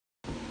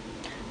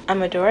I'm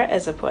Adora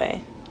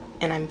Ezepue,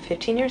 and I'm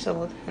 15 years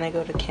old, and I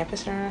go to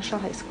Campus International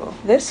High School.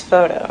 This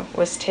photo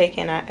was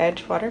taken at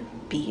Edgewater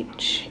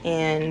Beach,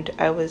 and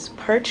I was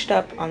perched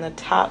up on the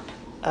top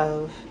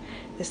of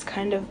this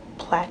kind of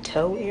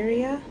plateau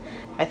area.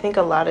 I think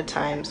a lot of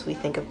times we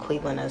think of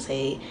Cleveland as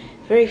a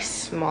very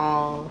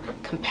small,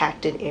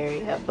 compacted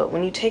area, but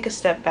when you take a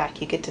step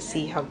back, you get to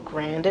see how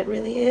grand it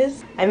really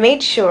is. I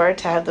made sure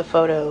to have the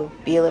photo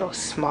be a little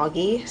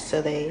smoggy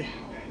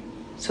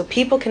so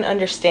people can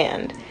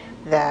understand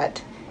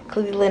that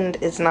Cleveland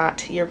is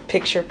not your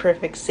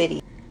picture-perfect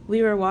city.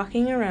 We were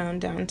walking around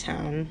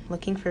downtown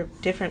looking for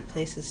different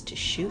places to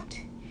shoot,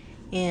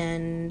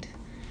 and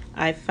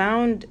I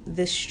found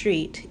this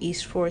street,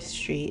 East 4th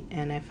Street,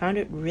 and I found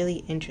it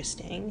really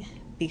interesting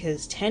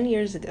because 10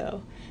 years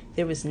ago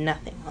there was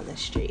nothing on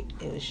this street.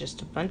 It was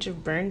just a bunch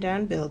of burned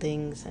down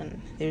buildings, and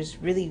it was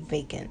really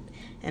vacant.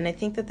 And I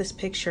think that this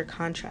picture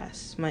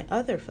contrasts my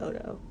other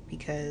photo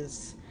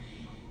because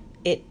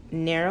it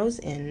narrows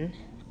in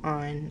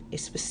on a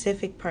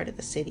specific part of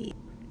the city.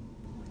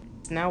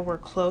 Now we're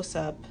close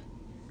up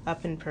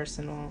and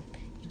personal.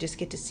 You just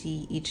get to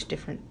see each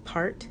different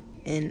part,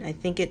 and I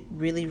think it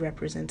really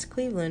represents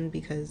Cleveland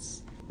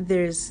because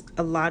there's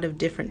a lot of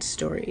different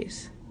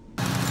stories